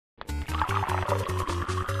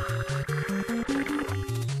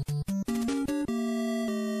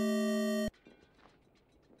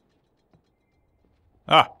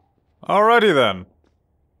Alrighty then.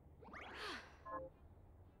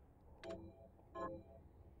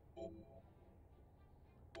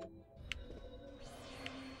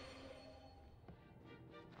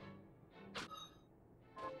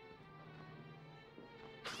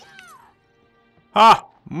 Ha!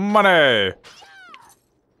 Money!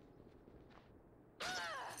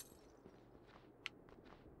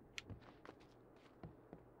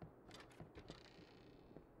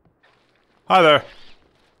 Hi there.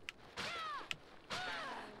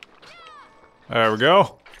 There we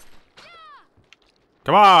go.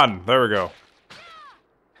 Come on! There we go.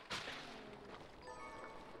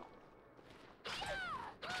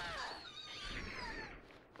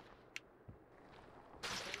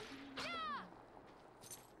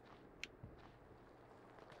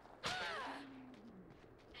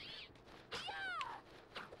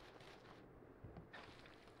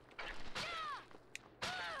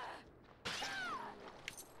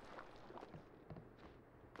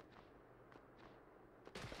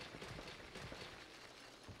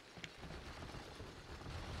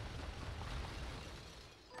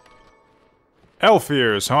 Elf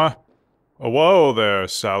ears, huh? Oh, whoa there,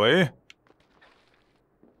 Sally.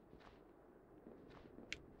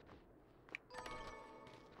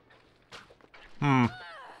 I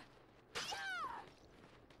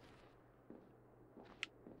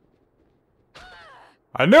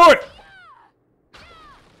knew it!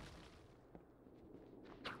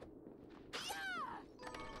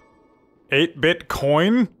 $8-bit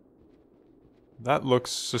coin? That looks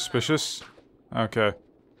suspicious. Okay.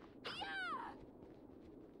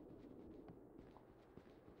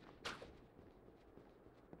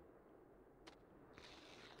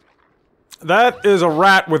 That is a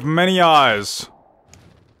rat with many eyes.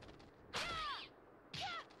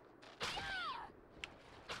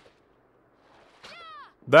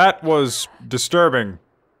 That was disturbing.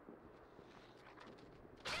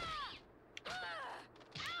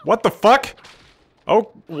 What the fuck?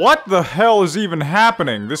 Oh, what the hell is even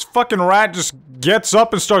happening? This fucking rat just gets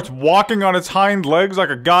up and starts walking on its hind legs like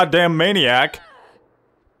a goddamn maniac.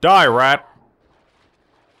 Die, rat.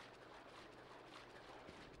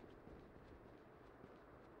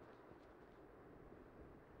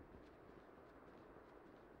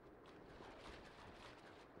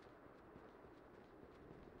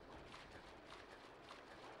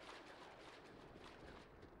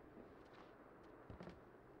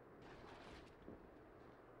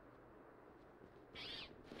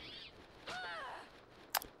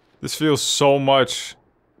 This feels so much...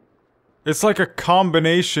 It's like a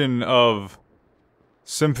combination of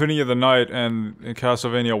Symphony of the Night and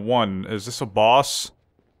Castlevania 1. Is this a boss?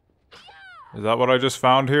 Is that what I just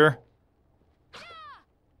found here?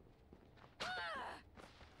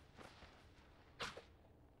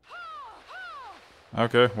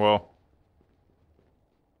 Okay, well.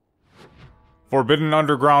 Forbidden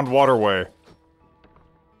underground waterway.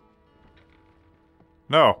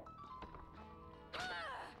 No.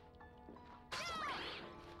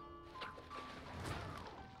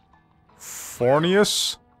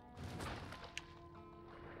 Fornius?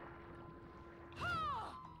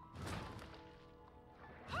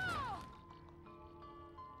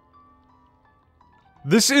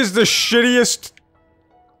 This is the shittiest...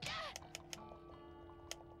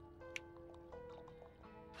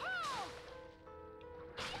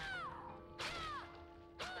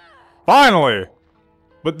 Finally!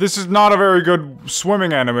 But this is not a very good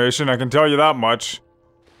swimming animation, I can tell you that much.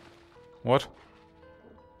 What?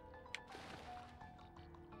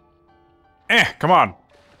 Come on.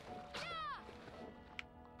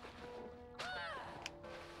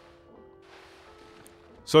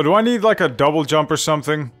 So do I need like a double jump or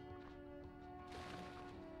something?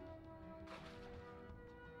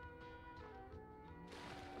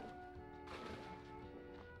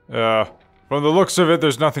 From the looks of it,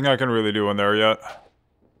 there's nothing I can really do in there yet.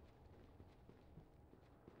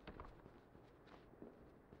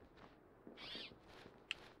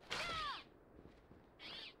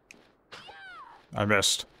 I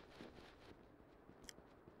missed.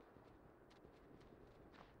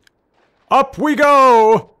 Up we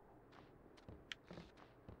go!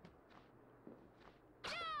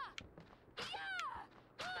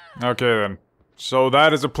 Okay then. So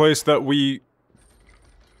that is a place that we...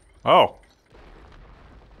 Oh.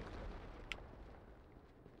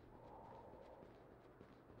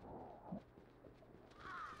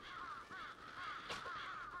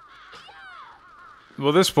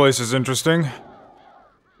 Well, this place is interesting.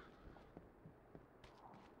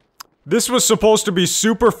 This was supposed to be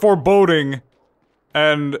super foreboding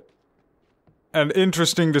and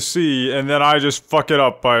interesting to see, and then I just fuck it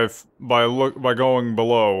up by going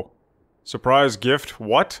below. Surprise gift?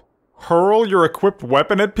 What? Hurl your equipped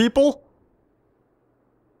weapon at people?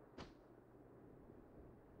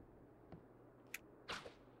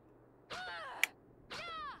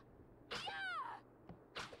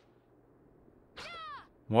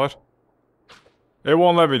 What? It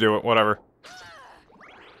won't let me do it, whatever.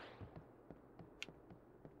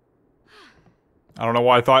 I don't know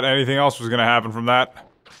why I thought anything else was gonna happen from that.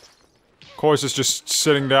 Of course, it's just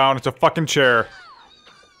sitting down. It's a fucking chair.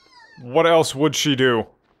 What else would she do?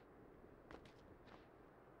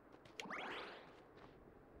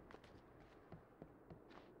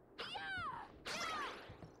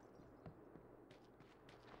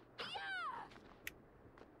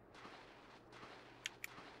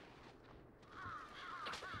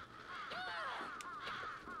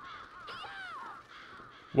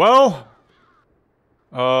 Well...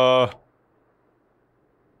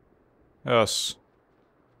 Yes.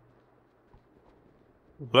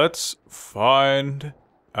 Let's find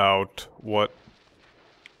out what...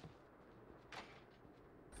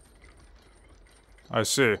 I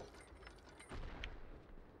see.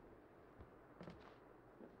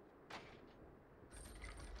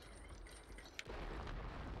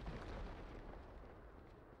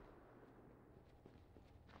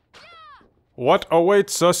 What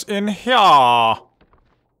awaits us in here?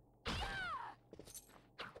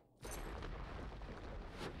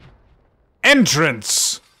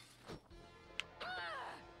 Entrance!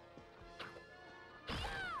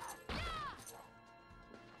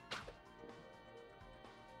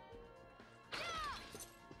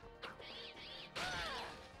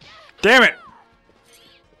 Damn it!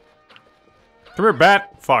 Come here,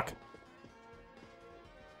 bat. Fuck.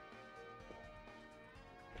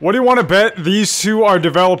 What do you want to bet these two are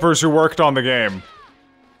developers who worked on the game?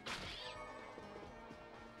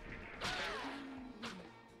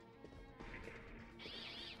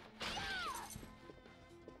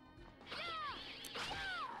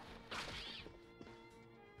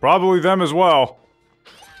 Probably them as well.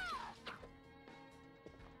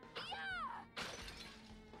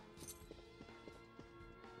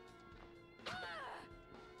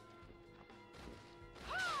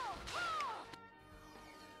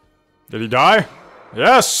 Did he die?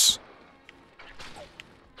 Yes!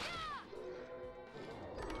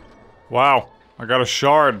 Wow, I got a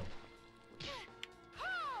shard.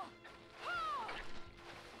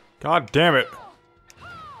 God damn it.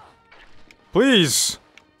 Please!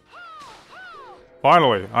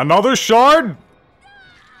 Finally, another shard?!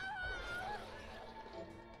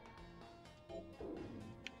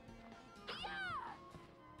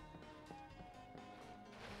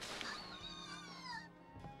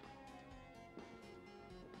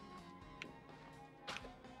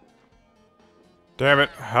 Damn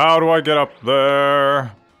it, how do I get up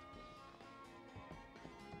there?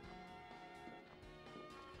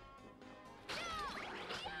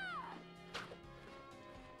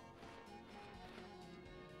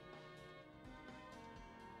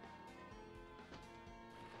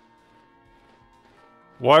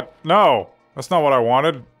 What? No, that's not what I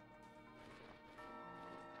wanted.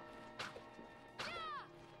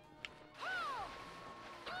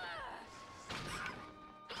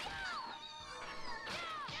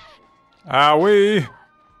 Owie!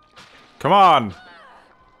 Come on!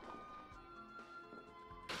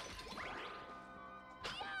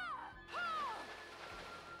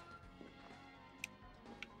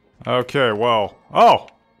 Okay, well... Oh!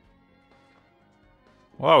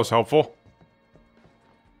 Well, that was helpful.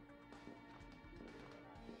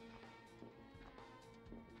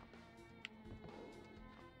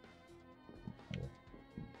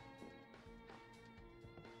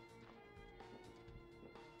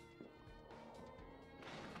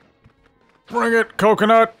 Bring it,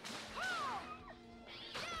 coconut!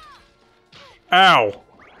 Ow!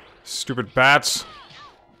 Stupid bats.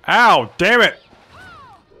 Ow! Damn it!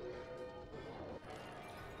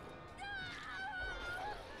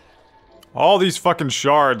 All these fucking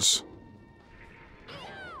shards.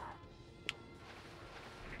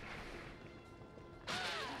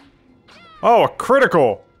 Oh, a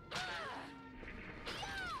critical!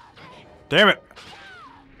 Damn it.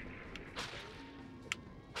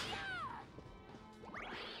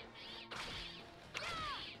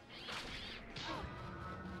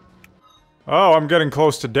 Oh, I'm getting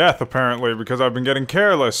close to death, apparently, because I've been getting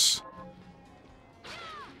careless.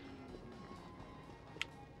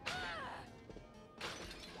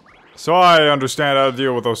 So I understand how to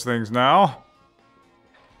deal with those things now.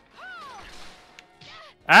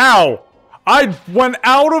 Ow! I went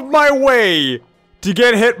out of my way to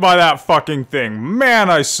get hit by that fucking thing. Man,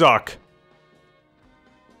 I suck.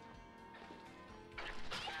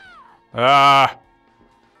 Ah.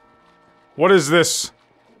 What is this?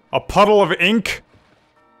 A puddle of ink?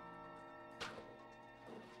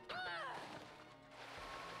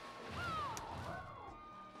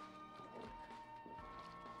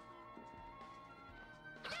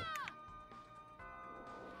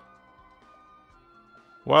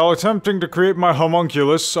 While attempting to create my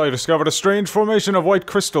homunculus, I discovered a strange formation of white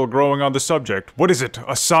crystal growing on the subject. What is it?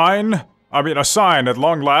 A sign? I mean, a sign, at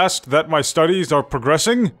long last, that my studies are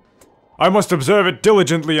progressing? I must observe it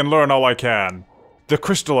diligently and learn all I can. The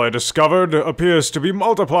crystal I discovered appears to be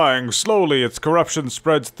multiplying. Slowly, its corruption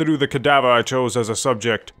spreads through the cadaver I chose as a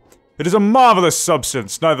subject. It is a marvelous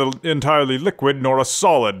substance, neither entirely liquid nor a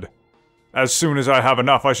solid. As soon as I have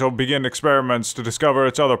enough, I shall begin experiments to discover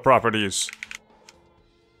its other properties.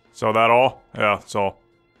 So that all? Yeah, that's all.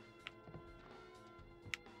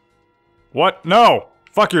 What? No!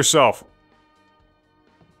 Fuck yourself.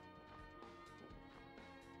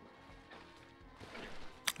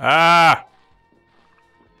 Ah!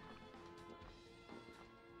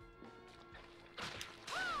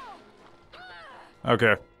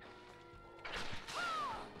 Okay.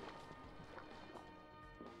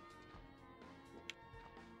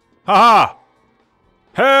 Haha!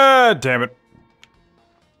 Hey, damn it.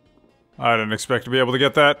 I didn't expect to be able to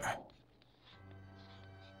get that.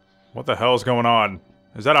 What the hell is going on?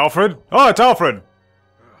 Is that Alfred? Oh, it's Alfred!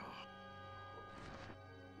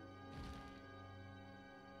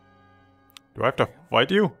 Do I have to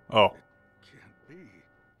fight you? Oh. Can't be.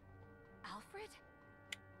 Alfred?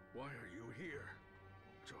 Why are you here,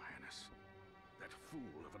 Johannes? That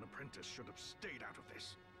fool of an apprentice should have stayed out of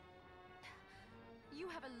this. You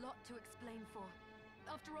have a lot to explain for.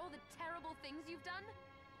 After all the terrible things you've done?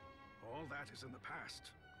 All that is in the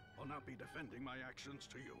past. I'll not be defending my actions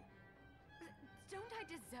to you. Don't I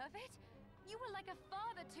deserve it? You were like a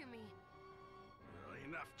father to me.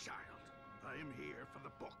 Enough, child. I am here for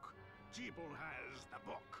the book. Jeeble has the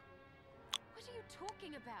book. What are you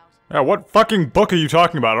talking about? Yeah, what fucking book are you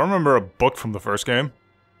talking about? I don't remember a book from the first game.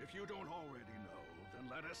 If you don't already know, then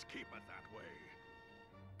let us keep it that way.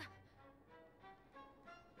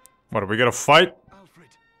 What, are we gonna fight? Alfred,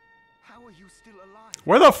 how are you still alive?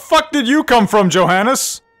 Where the fuck did you come from,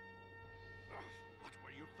 Johannes? What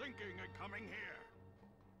were you thinking in coming here?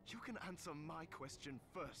 You can answer my question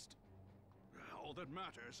first. All that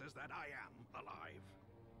matters is that I am alive.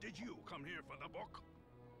 Did you come here for the book?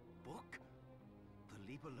 Book?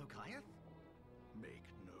 The Liber Logaeth? Make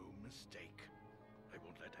no mistake. I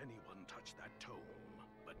won't let anyone touch that tome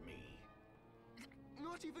but me.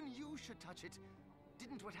 Not even you should touch it.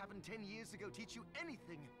 Didn't what happened 10 years ago teach you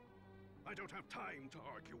anything? I don't have time to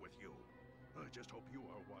argue with you. I just hope you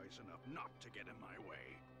are wise enough not to get in my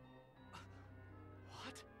way.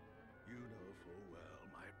 What? You know full well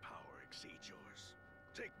my power exceeds yours.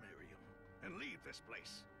 Take Miriam and leave this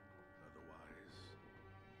place. Otherwise,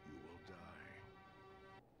 you will die.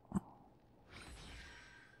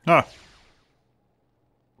 Huh.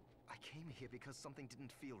 I came here because something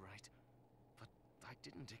didn't feel right. But I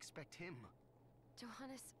didn't expect him.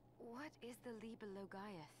 Johannes, what is the Liber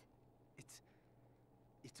Logaeth?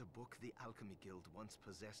 It's a book the Alchemy Guild once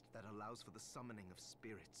possessed that allows for the summoning of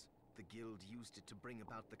spirits. The guild used it to bring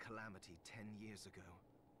about the calamity 10 years ago.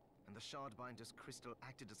 And the Shardbinder's crystal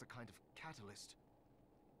acted as a kind of catalyst.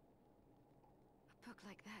 A book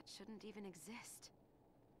like that shouldn't even exist.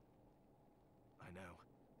 I know.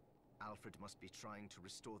 Alfred must be trying to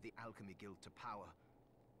restore the Alchemy Guild to power.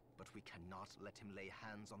 But we cannot let him lay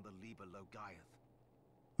hands on the Liber Logaeth.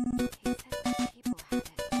 He said that people had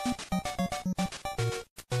it.